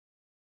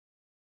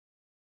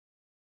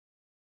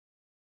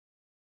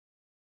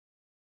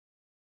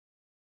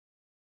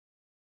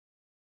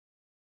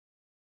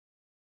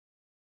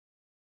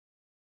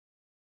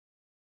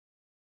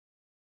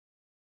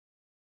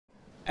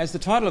As the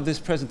title of this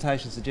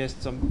presentation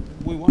suggests,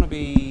 we want to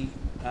be,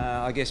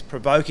 I guess,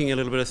 provoking a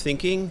little bit of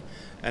thinking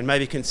and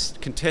maybe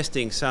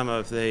contesting some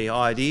of the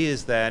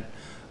ideas that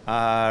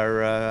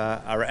are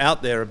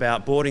out there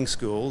about boarding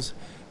schools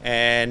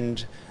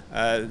and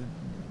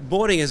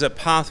boarding as a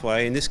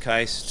pathway, in this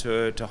case,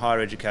 to higher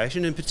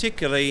education, and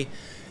particularly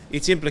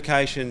its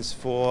implications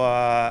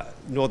for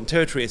Northern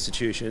Territory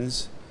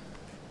institutions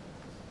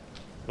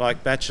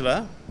like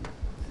Bachelor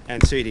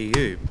and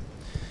CDU.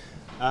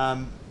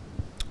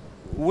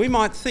 We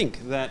might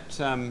think that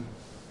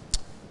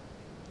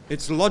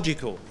it's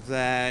logical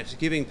that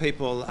giving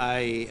people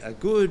a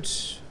good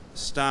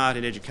start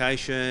in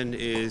education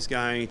is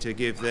going to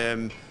give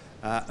them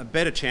a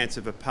better chance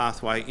of a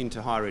pathway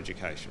into higher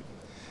education.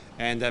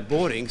 And that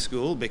boarding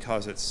school,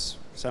 because it's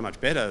so much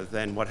better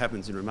than what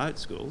happens in remote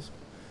schools,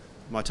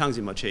 my tongue's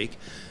in my cheek,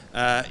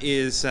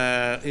 is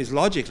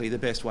logically the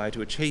best way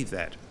to achieve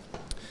that.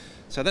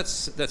 So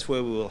that's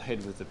where we will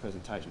head with the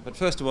presentation. But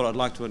first of all, I'd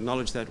like to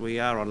acknowledge that we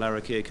are on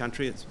Larrakia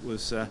country.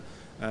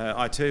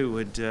 I too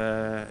would,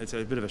 it's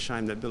a bit of a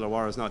shame that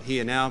Billawarra's not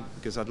here now,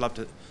 because I'd love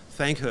to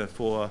thank her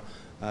for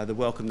the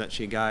welcome that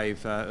she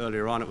gave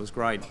earlier on. It was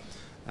great.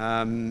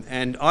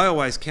 And I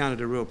always count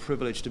it a real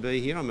privilege to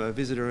be here. I'm a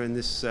visitor in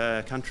this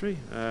country,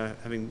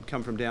 having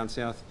come from down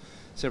south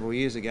several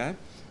years ago.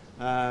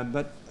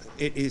 But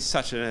it is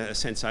such a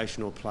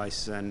sensational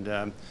place,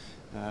 and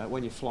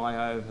when you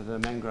fly over the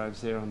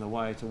mangroves there on the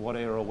way to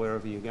Whatever or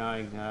wherever you're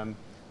going,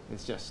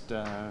 it's just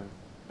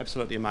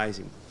absolutely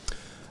amazing.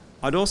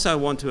 I'd also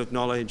want to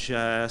acknowledge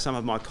some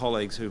of my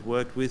colleagues who've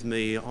worked with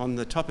me on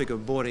the topic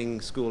of boarding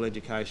school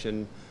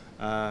education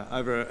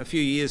over a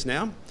few years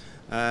now,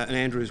 and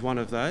Andrew's one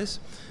of those.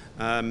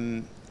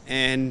 The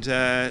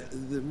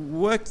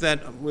work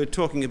that we're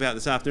talking about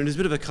this afternoon is a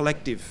bit of a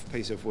collective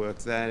piece of work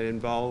that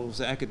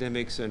involves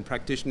academics and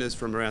practitioners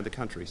from around the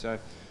country. So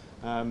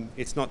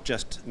it's not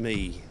just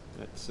me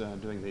that's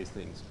doing these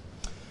things.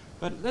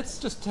 But let's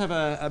just have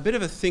a bit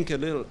of a think a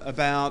little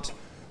about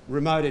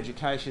remote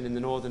education in the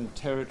Northern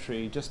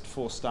Territory, just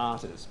for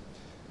starters.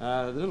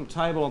 The little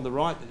table on the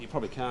right that you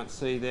probably can't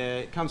see there,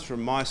 it comes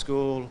from my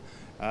school,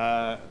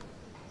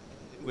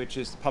 which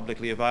is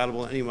publicly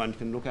available. Anyone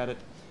can look at it.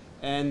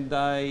 And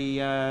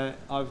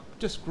I've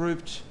just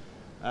grouped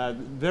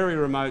very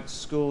remote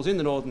schools in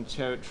the Northern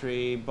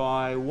Territory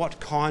by what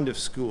kind of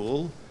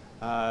school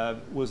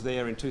was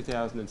there in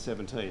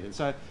 2017. And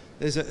so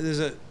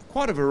there's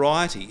quite a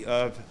variety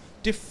of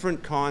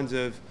different kinds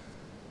of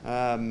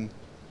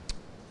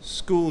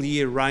school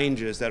year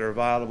ranges that are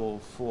available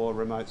for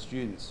remote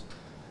students.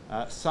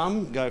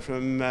 Some go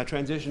from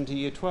transition to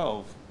year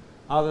 12.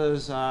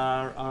 Others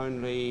are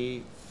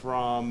only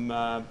from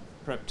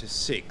prep to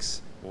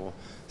 6.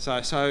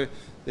 So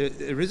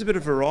there is a bit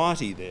of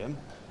variety there.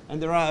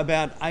 And there are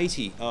about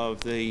 80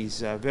 of these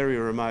very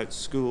remote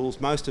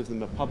schools. Most of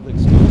them are public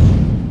schools,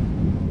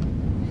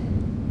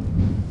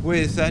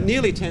 with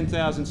nearly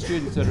 10,000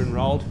 students that are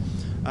enrolled,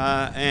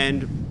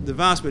 and the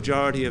vast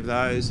majority of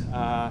those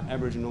are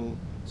Aboriginal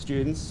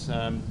students,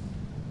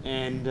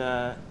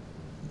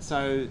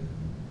 so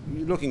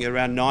you're looking at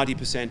around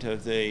 90%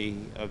 of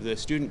the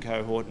student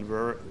cohort in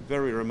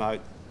very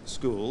remote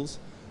schools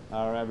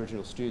are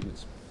Aboriginal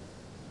students.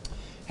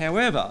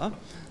 However,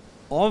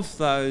 of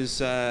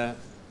those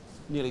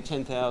nearly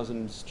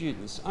 10,000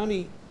 students,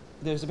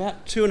 there's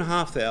about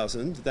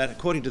 2,500 that,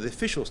 according to the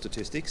official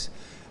statistics,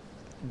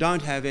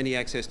 don't have any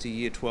access to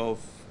Year 12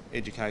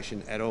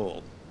 education at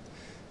all.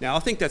 Now, I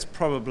think that's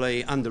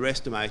probably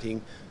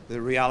underestimating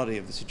the reality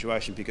of the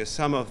situation, because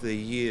some of the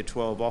Year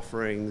 12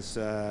 offerings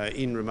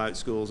in remote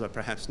schools are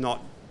perhaps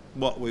not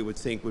what we would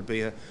think would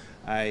be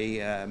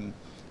a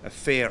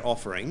fair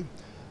offering.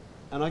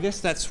 And I guess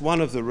that's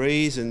one of the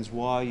reasons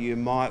why you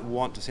might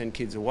want to send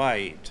kids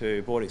away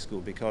to boarding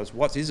school, because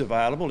what is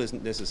available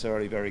isn't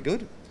necessarily very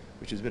good,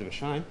 which is a bit of a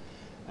shame,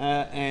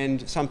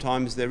 and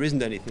sometimes there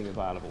isn't anything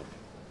available.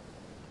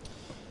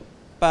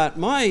 But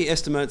my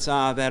estimates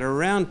are that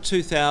around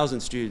 2,000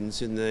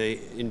 students in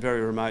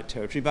very remote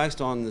territory, based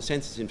on the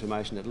census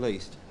information at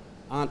least,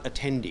 aren't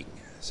attending.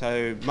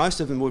 So most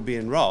of them would be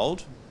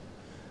enrolled,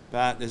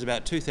 but there's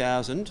about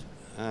 2,000,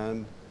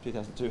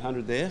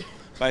 2,200 there,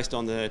 based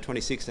on the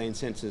 2016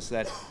 census,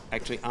 that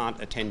actually aren't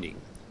attending.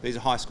 These are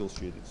high school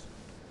students.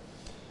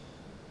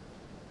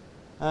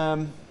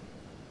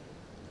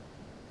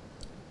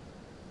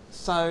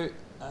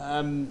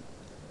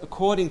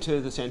 According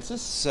to the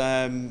census,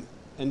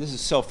 and this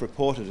is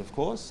self-reported, of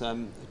course,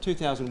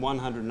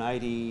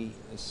 2,180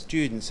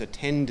 students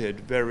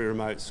attended very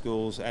remote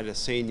schools at a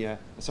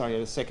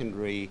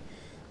secondary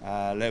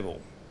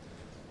level.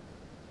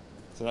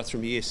 So that's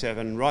from year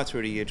 7 right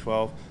through to year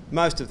 12.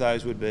 Most of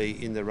those would be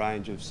in the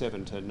range of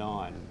 7 to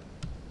 9.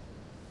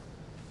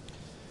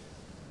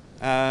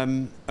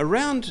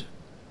 Around,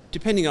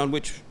 depending on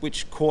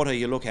which quarter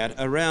you look at,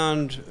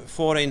 around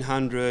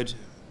 1,400,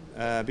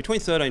 between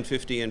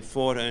 1,350 and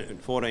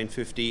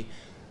 1,450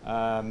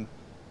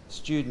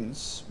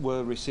 students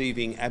were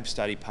receiving AB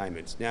study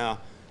payments. Now,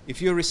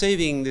 if you're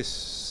receiving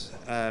this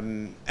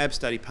AB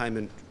study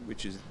payment,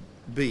 which is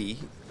B,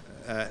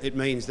 it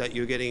means that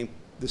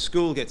the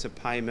school gets a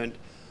payment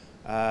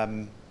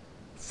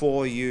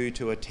for you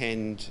to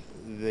attend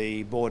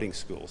the boarding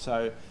school.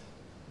 So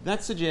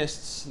that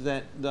suggests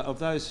that of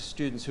those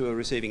students who are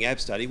receiving AB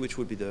study, which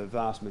would be the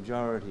vast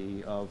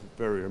majority of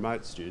very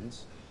remote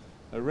students,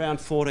 around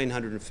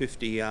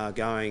 1,450 are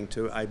going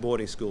to a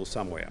boarding school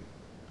somewhere.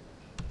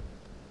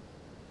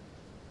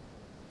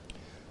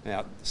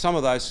 Now, some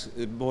of those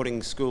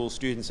boarding school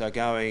students are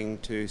going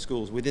to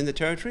schools within the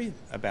territory,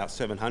 about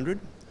 700,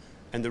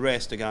 and the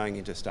rest are going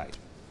interstate.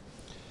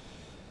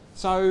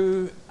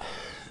 So,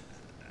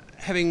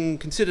 having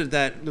considered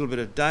that little bit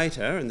of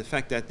data and the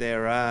fact that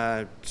there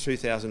are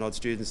 2,000 odd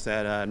students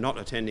that are not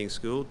attending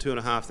school,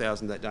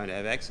 2,500 that don't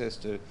have access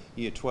to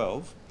Year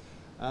 12,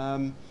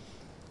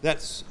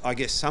 that's, I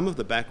guess, some of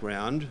the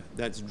background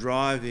that's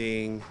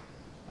driving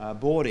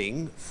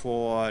boarding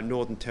for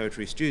Northern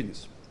Territory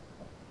students.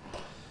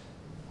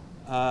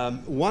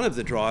 One of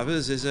the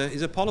drivers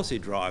is a policy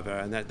driver,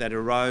 and that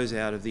arose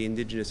out of the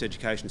Indigenous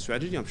Education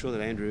Strategy. I'm sure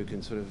that Andrew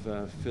can sort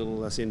of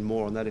fill us in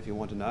more on that if you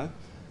want to know.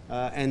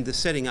 And the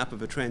setting up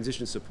of a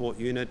transition support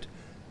unit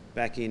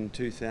back in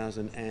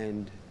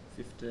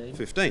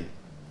 2015.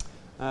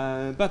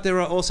 But there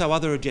are also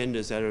other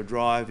agendas that are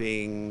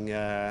driving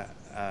a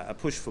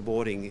push for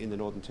boarding in the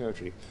Northern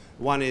Territory.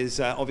 One is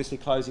obviously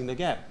closing the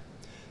gap.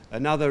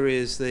 Another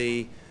is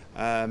the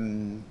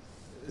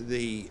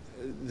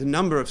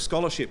number of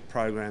scholarship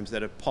programs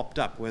that have popped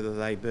up, whether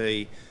they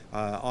be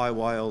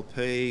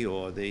IYLP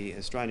or the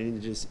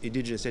Australian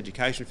Indigenous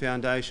Education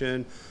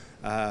Foundation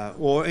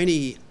or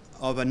any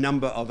of a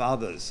number of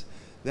others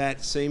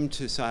that seem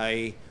to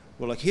say,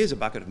 well, look, here's a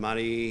bucket of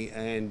money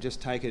and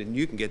just take it and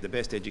you can get the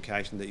best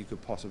education that you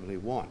could possibly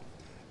want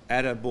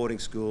at a boarding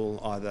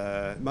school,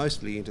 either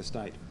mostly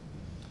interstate.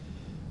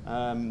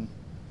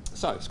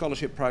 So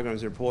scholarship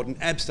programs are important.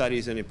 AB study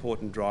is an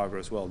important driver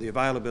as well. The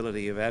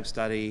availability of AB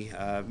study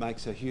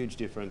makes a huge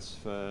difference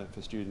for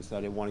students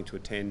that are wanting to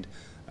attend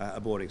a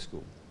boarding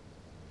school.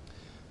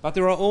 But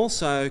there are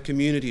also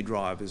community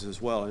drivers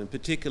as well, and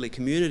particularly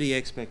community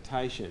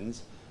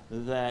expectations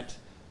that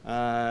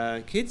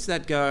kids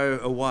that go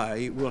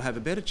away will have a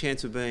better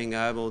chance of being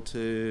able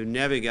to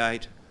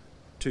navigate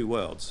two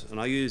worlds. And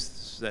I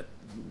use that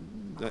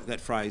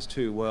phrase,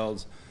 two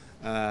worlds,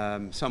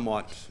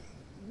 somewhat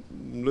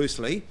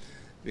loosely,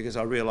 because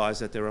I realise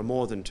that there are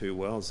more than two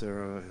worlds.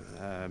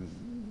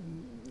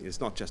 It's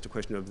not just a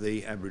question of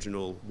the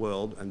Aboriginal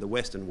world and the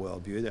Western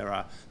worldview. There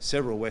are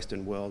several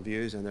Western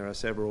worldviews and there are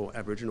several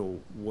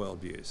Aboriginal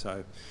worldviews.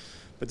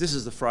 But this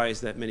is the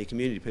phrase that many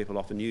community people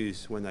often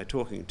use when they're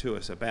talking to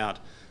us about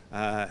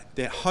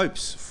their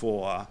hopes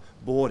for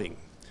boarding,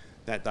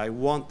 that they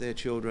want their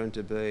children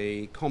to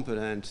be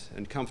competent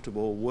and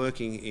comfortable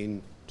working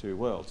in two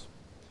worlds.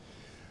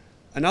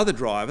 Another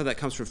driver that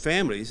comes from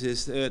families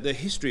is the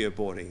history of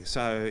boarding.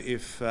 So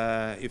if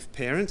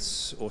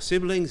parents or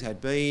siblings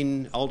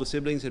older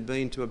siblings had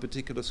been to a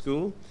particular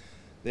school,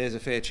 there's a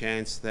fair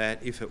chance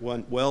that if it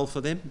went well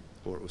for them,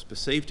 or it was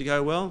perceived to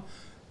go well,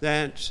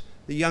 that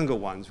the younger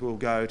ones will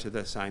go to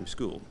the same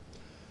school.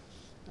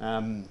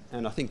 And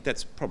I think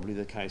that's probably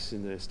the case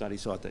in the study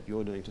site that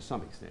you're doing to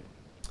some extent.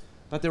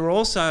 But there are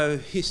also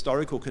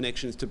historical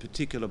connections to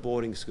particular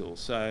boarding schools.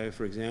 So,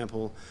 for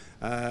example,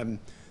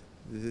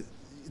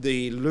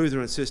 the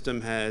Lutheran system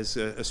has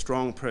a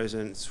strong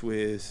presence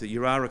with the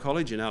Urara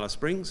College in Alice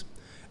Springs,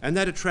 and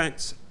that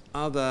attracts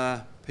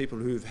other people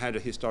who've had a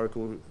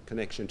historical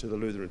connection to the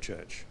Lutheran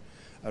Church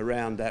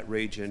around that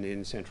region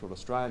in Central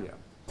Australia.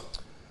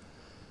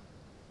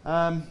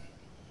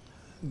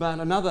 But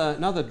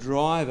another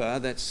driver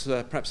that's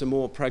perhaps a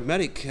more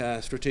pragmatic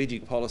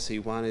strategic policy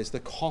one is the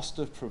cost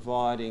of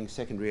providing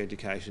secondary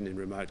education in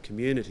remote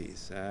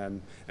communities,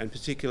 and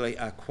particularly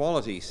a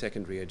quality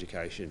secondary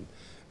education.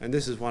 And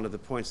this is one of the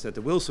points that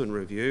the Wilson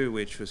Review,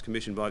 which was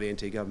commissioned by the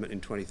NT government in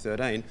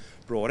 2013,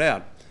 brought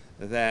out,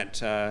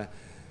 that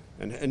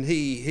and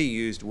he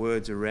used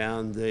words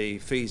around the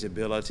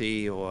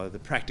feasibility or the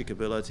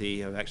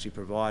practicability of actually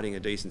providing a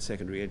decent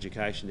secondary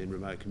education in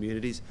remote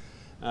communities.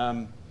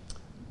 And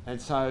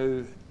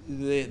so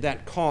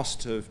that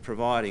cost of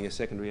providing a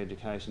secondary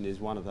education is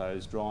one of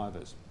those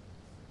drivers.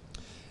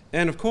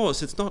 And of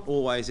course, it's not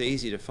always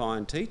easy to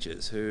find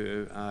teachers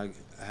who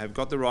have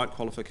got the right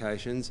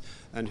qualifications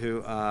and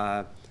who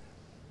are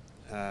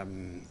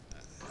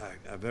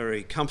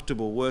very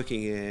comfortable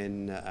working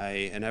in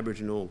an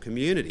Aboriginal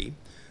community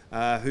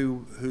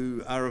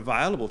who are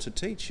available to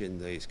teach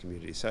in these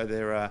communities. So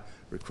there are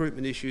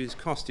recruitment issues,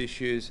 cost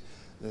issues,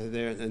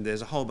 and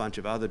there's a whole bunch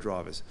of other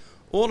drivers.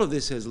 All of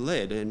this has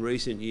led in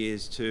recent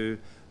years to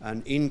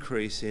an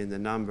increase in the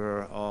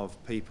number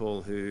of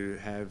people who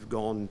have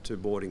gone to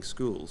boarding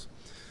schools.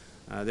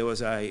 There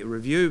was a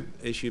review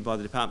issued by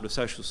the Department of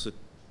Social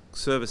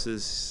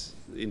Services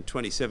in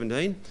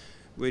 2017,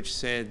 which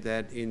said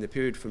that in the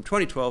period from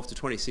 2012 to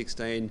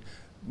 2016,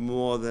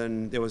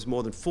 there was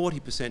more than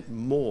 40%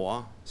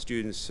 more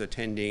students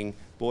attending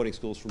boarding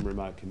schools from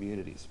remote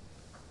communities.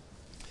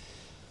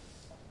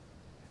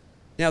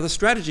 Now, the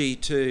strategy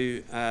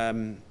to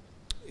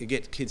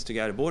get kids to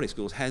go to boarding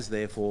schools has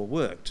therefore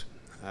worked.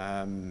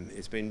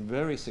 It's been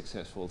very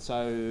successful.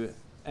 So,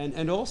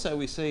 and also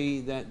we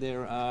see that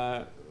there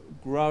are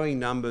growing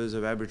numbers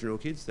of Aboriginal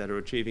kids that are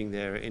achieving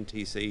their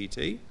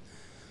NTCET,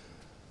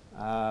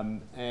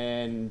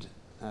 and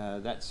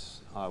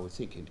that's, I would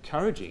think,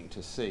 encouraging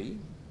to see.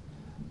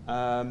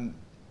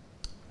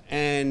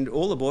 And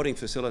all the boarding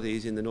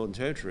facilities in the Northern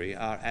Territory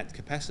are at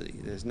capacity.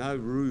 There's no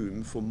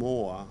room for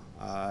more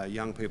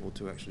young people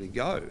to actually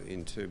go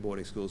into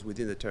boarding schools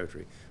within the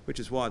Territory, which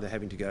is why they're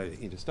having to go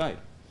interstate.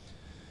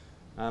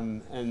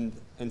 And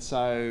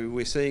so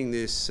we're seeing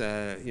this,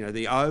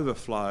 the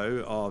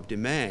overflow of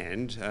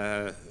demand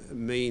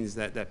means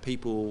that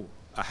people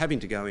are having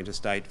to go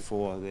interstate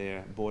for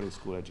their boarding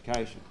school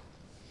education.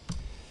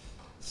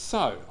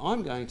 So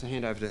I'm going to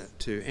hand over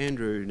to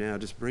Andrew now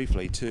just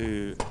briefly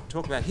to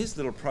talk about his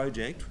little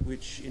project,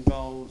 which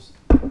involves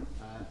a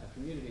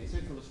community in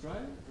Central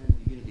Australia and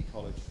the Unity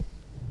College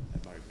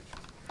at Murray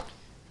Bridge.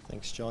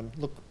 Thanks, John.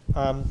 Look,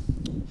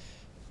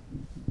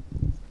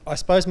 I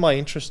suppose my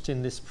interest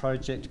in this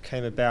project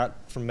came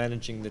about from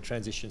managing the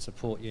Transition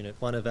Support Unit.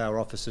 One of our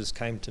officers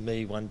came to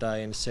me one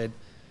day and said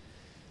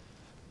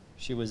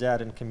she was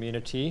out in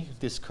community.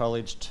 This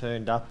college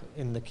turned up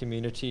in the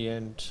community,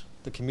 and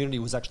the community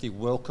was actually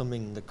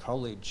welcoming the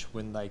college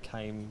when they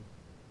came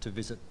to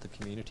visit the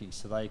community.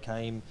 So they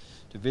came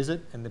to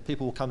visit, and the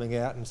people were coming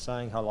out and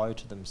saying hello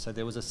to them. So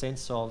there was a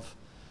sense of,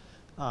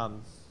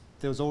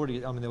 there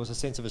was a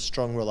sense of a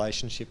strong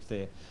relationship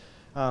there.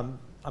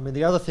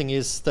 The other thing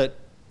is that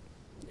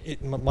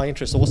my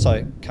interest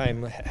also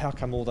came, how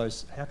come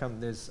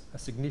there's a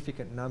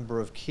significant number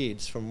of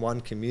kids from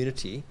one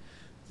community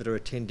that are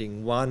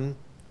attending one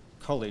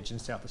college in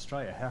South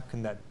Australia? How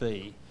can that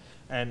be?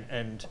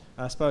 And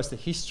I suppose the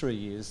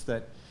history is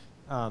that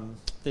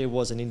there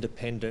was an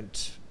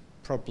independent,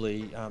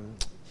 probably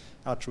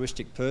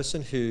altruistic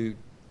person who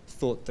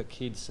thought that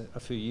kids a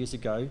few years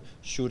ago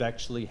should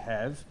actually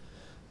have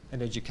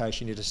an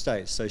education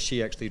interstate. So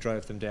she actually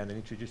drove them down and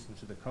introduced them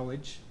to the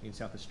college in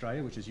South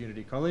Australia, which is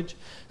Unity College.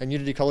 And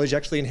Unity College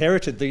actually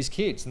inherited these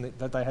kids, and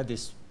that they had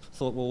this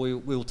thought, well,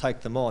 we'll take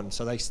them on.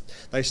 So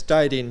they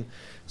stayed in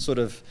sort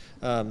of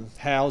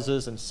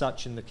houses and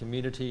such in the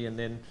community, and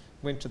then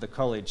went to the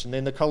college. And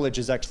then the college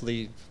is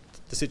actually,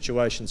 the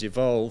situation's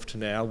evolved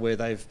now where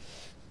they've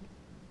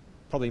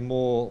probably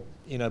more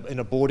in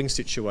a boarding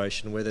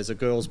situation where there's a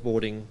girls'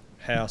 boarding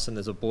house and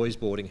there's a boys'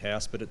 boarding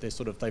house, but I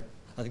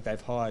think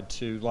they've hired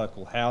 2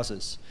 local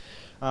houses.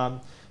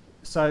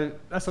 So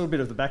that's a little bit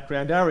of the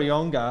background.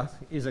 Areyonga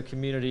is a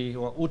community,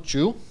 or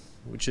Uchu,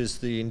 which is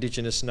the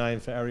Indigenous name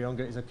for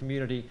Areyonga, is a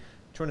community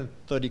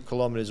 230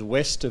 kilometres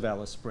west of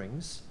Alice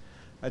Springs.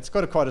 It's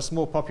got quite a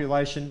small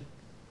population.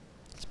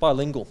 It's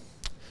bilingual,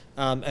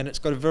 and it's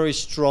got a very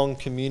strong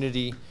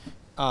community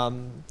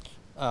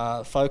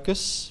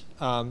focus.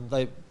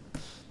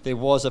 There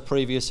was a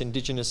previous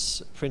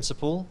Indigenous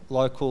principal,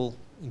 local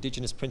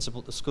Indigenous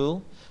principal at the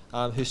school,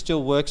 who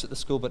still works at the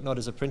school but not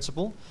as a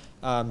principal.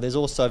 There's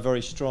also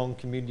very strong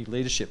community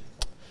leadership.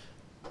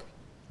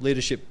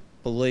 Leadership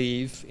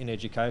believe in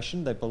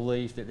education. They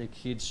believe that their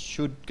kids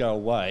should go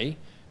away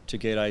to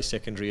get a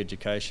secondary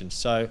education.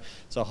 So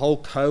it's a whole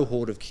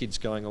cohort of kids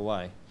going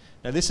away.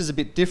 Now this is a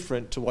bit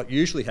different to what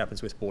usually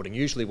happens with boarding.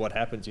 Usually what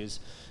happens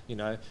is,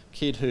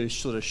 kid who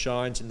sort of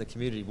shines in the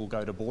community will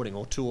go to boarding,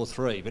 or 2 or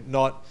 3, but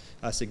not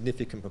a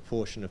significant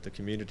proportion of the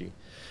community.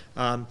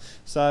 And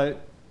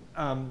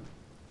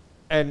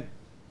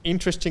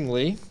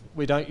interestingly,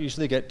 we don't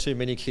usually get too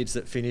many kids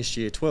that finish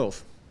year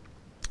 12.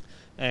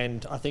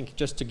 And I think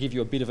just to give you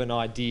a bit of an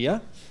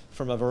idea,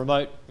 from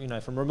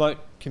remote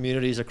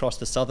communities across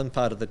the southern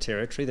part of the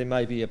Territory, there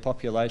may be a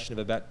population of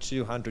about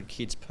 200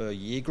 kids per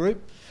year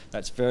group.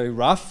 That's very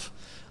rough.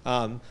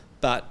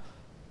 But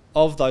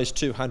of those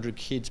 200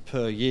 kids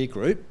per year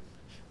group,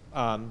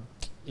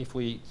 if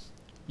we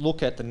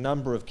look at the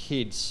number of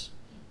kids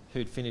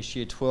who'd finish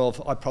year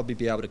 12, I'd probably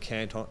be able to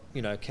count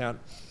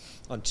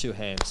on 2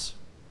 hands,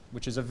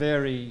 which is a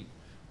very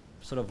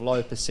sort of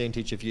low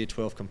percentage of year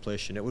 12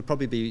 completion. It would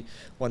probably be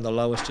one of the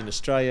lowest in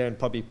Australia, and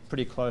probably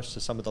pretty close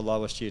to some of the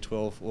lowest year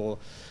 12 or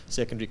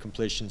secondary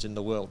completions in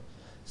the world.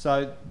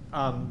 So,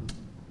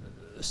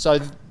 so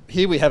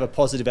here we have a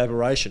positive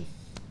aberration.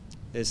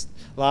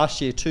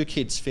 Last year 2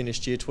 kids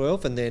finished year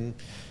 12, and then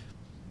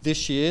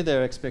this year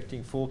they're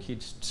expecting 4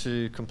 kids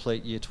to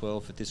complete year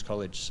 12 at this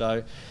college.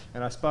 So,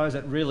 and I suppose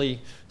it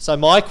really, so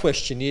my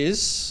question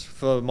is,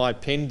 for my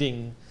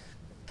pending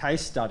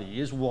case study,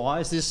 is why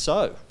is this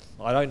so?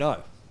 I don't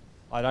know.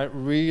 I don't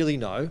really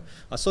know.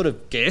 I sort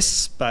of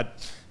guess,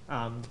 but,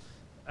 and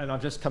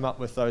I've just come up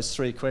with those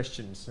 3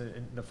 questions.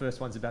 And the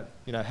first one's about,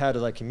 how do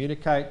they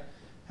communicate?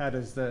 How do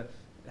the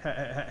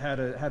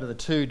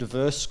 2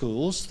 diverse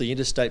schools, the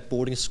interstate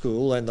boarding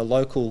school and the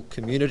local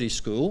community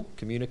school,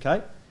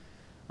 communicate?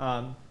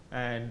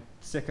 And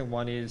second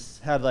one is,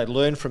 how do they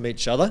learn from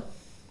each other?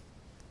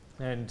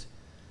 And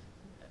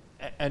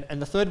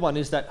the third one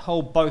is that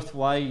whole both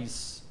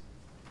ways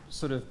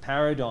sort of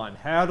paradigm.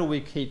 How do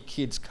we keep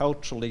kids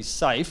culturally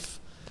safe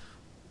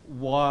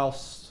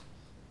whilst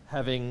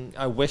having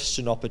a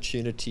Western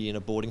opportunity in a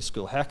boarding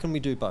school. How can we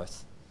do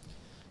both?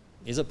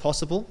 Is it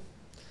possible?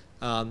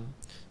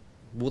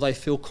 Will they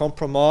feel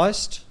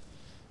compromised?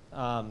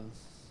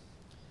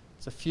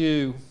 There's a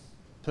few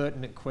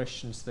pertinent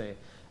questions there.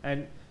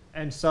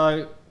 And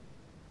so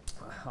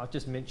I've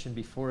just mentioned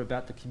before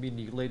about the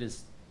community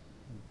leaders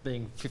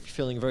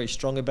feeling very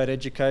strong about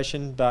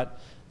education, but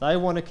they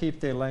want to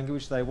keep their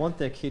language, they want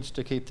their kids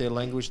to keep their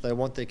language, they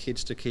want their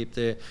kids to keep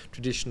their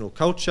traditional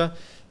culture,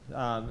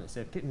 it's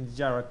their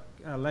Pitjantjatjara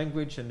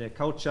language and their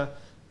culture.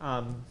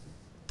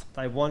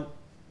 They want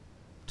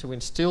to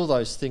instill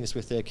those things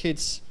with their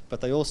kids,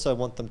 but they also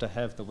want them to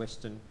have the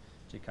Western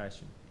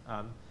education.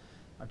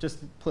 I've just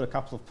put a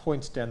couple of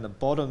points down the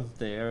bottom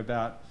there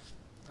about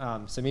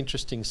some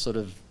interesting sort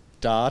of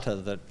data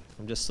that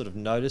I'm just sort of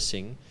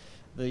noticing.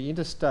 The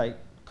interstate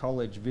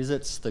college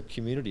visits the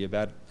community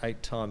about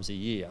 8 times a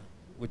year,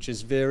 which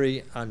is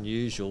very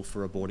unusual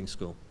for a boarding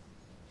school.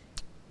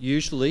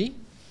 Usually,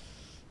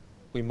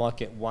 we might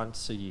get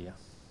once a year.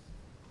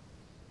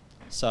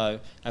 So,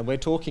 and we're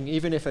talking,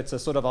 even if it's a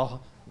sort of a,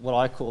 what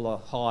I call a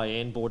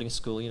high-end boarding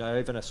school, you know,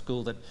 even a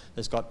school that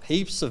has got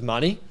heaps of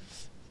money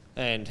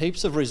and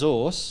heaps of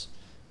resource,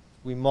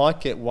 we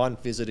might get one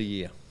visit a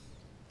year.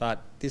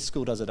 But this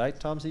school does it 8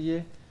 times a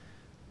year.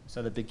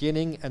 So the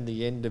beginning and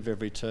the end of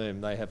every term,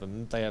 they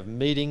have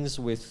meetings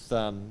with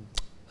the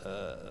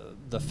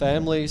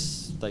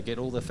families. They get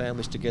all the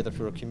families together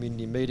for a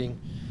community meeting,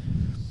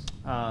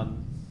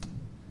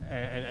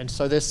 and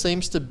so there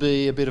seems to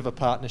be a bit of a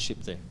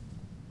partnership there.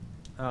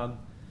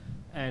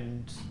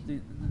 And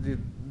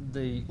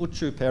the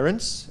Uchu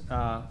parents,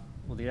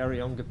 or the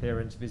Ariyonga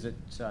parents, visit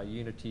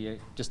Unity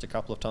just a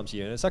couple of times a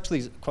year, and it's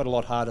actually quite a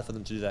lot harder for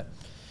them to do that.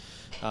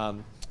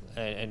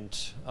 And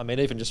I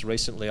mean, even just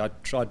recently, I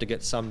tried to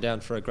get some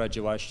down for a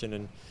graduation,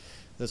 and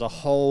there's a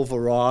whole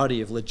variety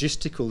of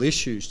logistical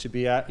issues to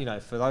be, you know,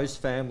 for those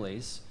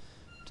families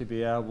to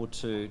be able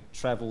to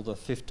travel the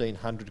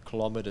 1,500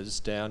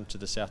 kilometres down to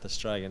the South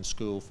Australian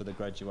school for the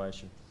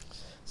graduation.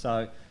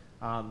 So,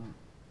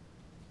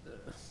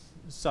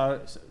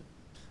 so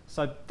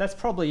that's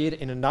probably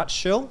it in a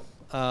nutshell.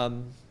 I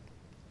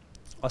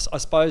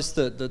suppose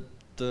the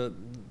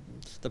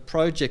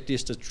project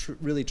is to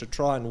really to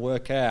try and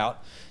work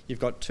out, you've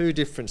got 2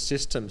 different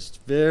systems,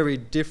 very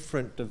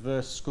different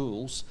diverse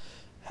schools.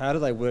 How do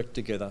they work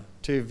together?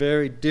 2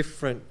 very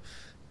different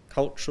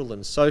cultural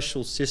and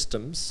social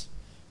systems.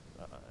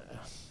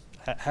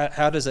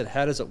 How does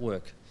it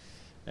work?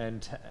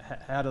 And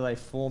how do they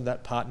form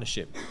that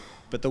partnership?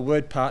 But the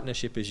word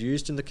partnership is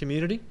used in the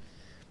community,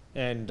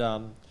 and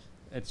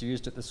it's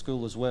used at the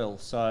school as well.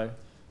 So,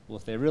 well,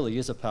 if there really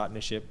is a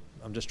partnership,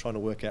 I'm just trying to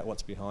work out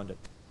what's behind it.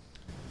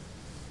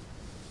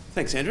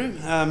 Thanks, Andrew.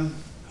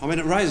 I mean,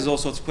 it raises all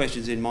sorts of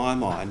questions in my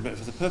mind, but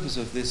for the purpose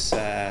of this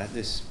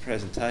this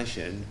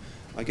presentation,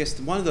 I guess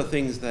one of the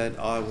things that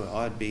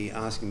I'd be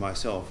asking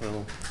myself,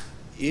 well,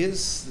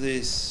 is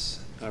this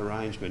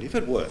arrangement, if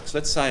it works,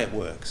 let's say it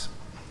works,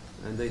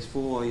 and these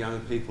 4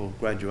 young people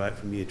graduate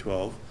from Year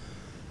 12,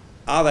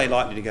 are they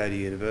likely to go to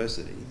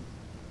university?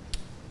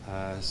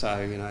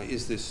 So, you know,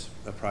 is this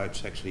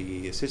approach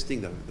actually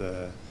assisting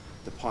the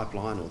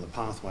pipeline or the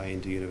pathway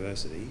into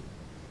university?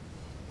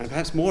 And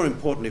perhaps more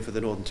importantly for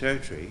the Northern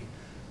Territory,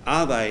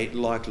 are they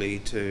likely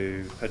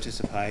to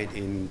participate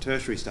in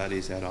tertiary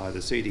studies at either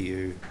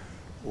CDU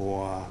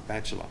or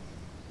bachelor?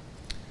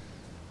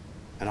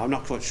 And I'm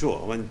not quite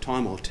sure, when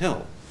time will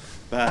tell,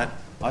 but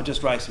I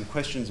just raised some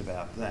questions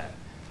about that.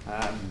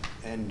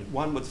 And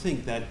one would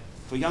think that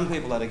for young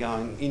people that are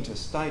going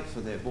interstate for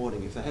their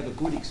boarding, if they have a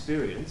good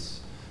experience,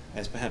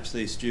 as perhaps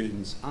these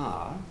students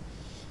are,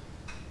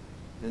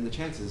 then the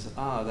chances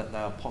are that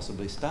they'll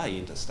possibly stay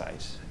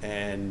interstate.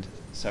 And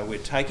so we're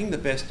taking the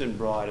best and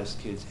brightest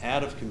kids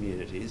out of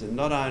communities, and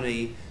not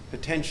only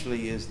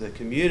potentially is the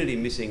community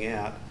missing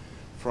out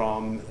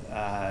from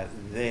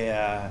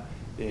their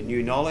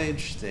new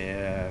knowledge,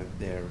 their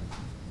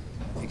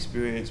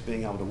experience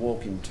being able to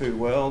walk in 2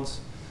 worlds,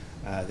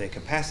 their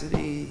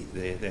capacity,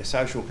 their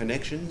social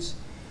connections,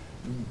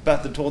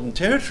 but the Northern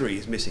Territory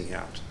is missing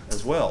out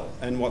as well.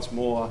 And what's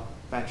more,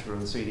 Bachelor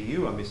and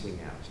CDU are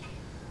missing out.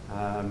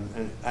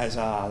 And as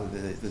are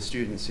the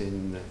students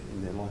in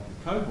their likely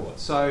cohort.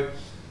 So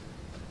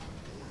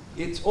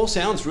it all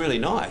sounds really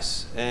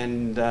nice,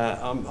 and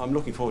I'm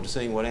looking forward to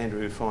seeing what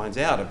Andrew finds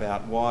out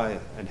about why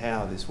and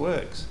how this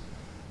works.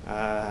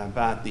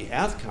 But the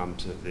outcome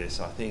to this,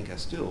 I think, are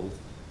still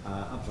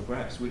up for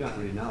grabs. We don't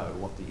really know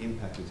what the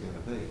impact is going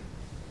to be.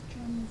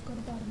 John, you've got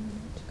about a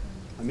minute to go.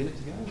 A minute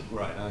to go?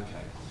 Right,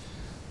 okay.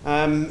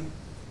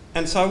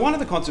 And so one of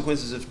the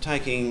consequences of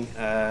taking,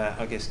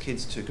 I guess,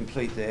 kids to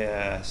complete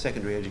their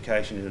secondary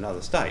education in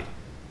another state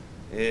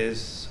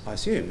is, I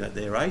assume, that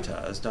their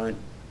ATARs don't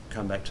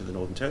come back to the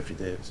Northern Territory.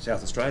 They're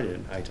South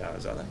Australian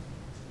ATARs, are they?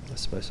 I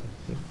suppose so,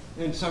 yeah.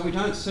 And so we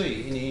don't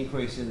see any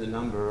increase in the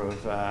number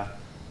of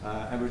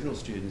Aboriginal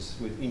students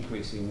with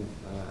increasing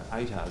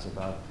ATARs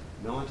above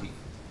 90.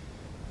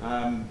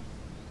 And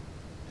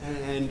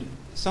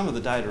some of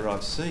the data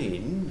I've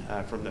seen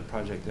from the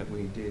project that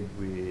we did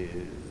with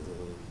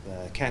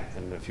CAT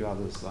and a few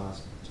others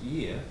last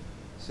year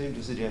seem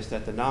to suggest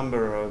that the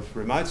number of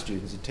remote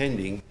students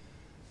attending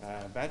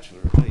bachelor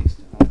at least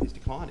is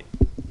declining.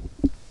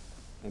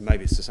 And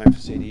maybe it's the same for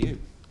CDU.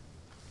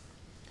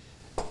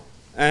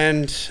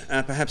 And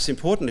perhaps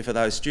importantly for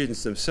those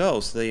students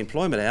themselves, the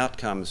employment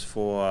outcomes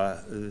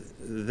for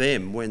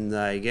them when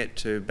they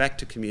get back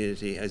to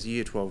community as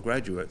Year 12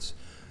 graduates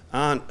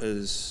aren't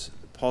as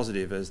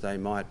positive as they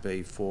might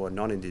be for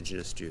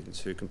non-Indigenous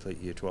students who complete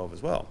Year 12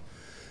 as well.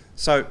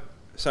 So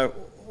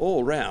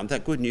all round,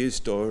 that good news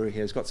story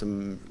has got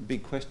some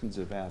big questions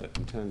about it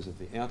in terms of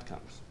the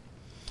outcomes.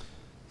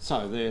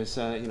 So there's,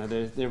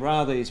 there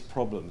are these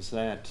problems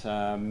that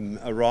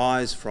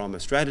arise from a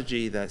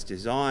strategy that's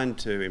designed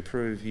to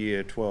improve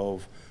Year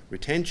 12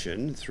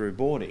 retention through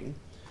boarding,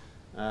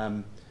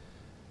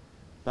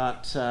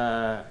 but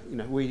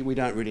we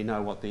don't really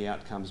know what the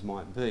outcomes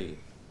might be.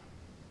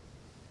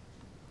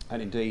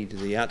 And indeed,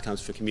 the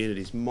outcomes for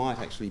communities might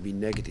actually be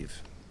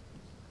negative.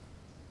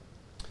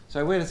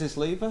 So where does this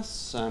leave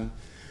us?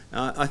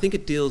 I think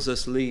it deals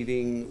us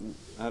dealing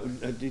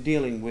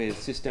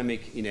with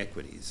systemic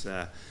inequities.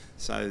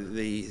 So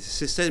the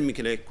systemic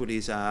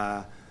inequities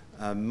are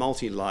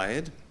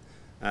multi-layered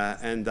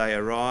and they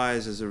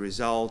arise as a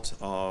result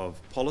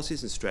of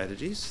policies and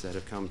strategies that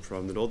have come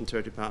from the Northern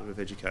Territory Department of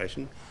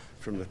Education,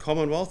 from the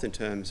Commonwealth in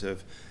terms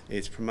of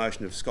its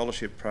promotion of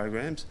scholarship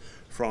programs,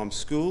 from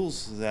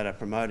schools that are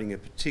promoting a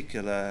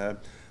particular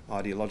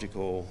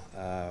ideological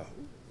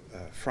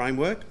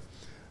framework,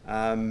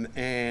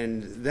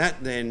 and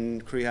that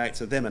then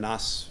creates a them and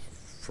us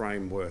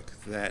framework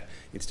that,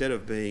 instead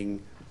of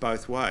being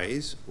both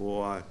ways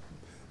or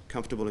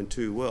comfortable in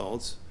two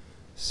worlds,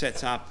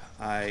 sets up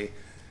a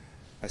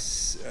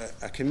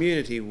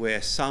community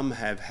where some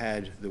have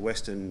had the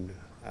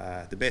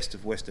best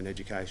of Western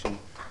education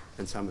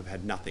and some have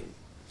had nothing.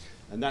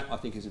 And that, I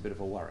think, is a bit of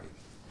a worry.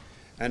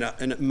 And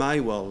it may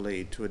well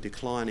lead to a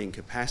declining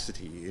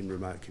capacity in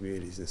remote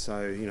communities. And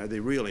so, the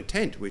real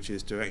intent, which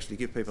is to actually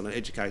give people an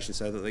education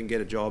so that they can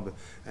get a job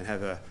and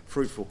have a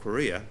fruitful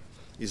career,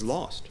 is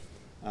lost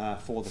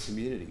for the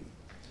community.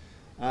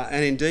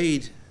 And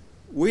indeed,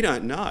 we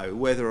don't know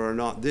whether or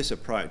not this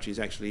approach is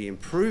actually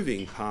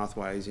improving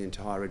pathways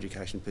into higher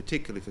education,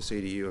 particularly for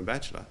CDU and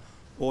bachelor,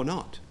 or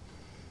not.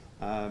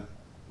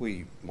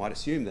 We might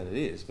assume that it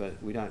is, but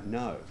we don't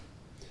know.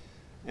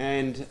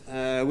 And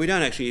we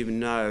don't actually even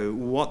know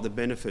what the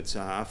benefits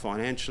are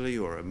financially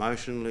or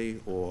emotionally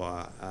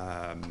or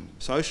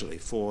socially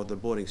for the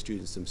boarding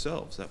students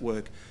themselves. That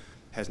work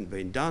hasn't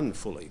been done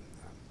fully.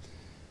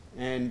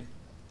 And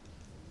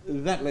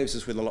that leaves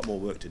us with a lot more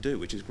work to do,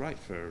 which is great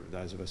for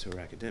those of us who are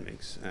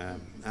academics.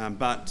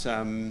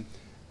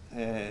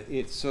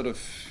 It's sort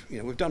of,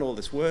 we've done all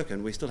this work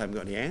and we still haven't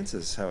got any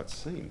answers, so it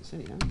seems,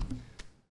 anyhow.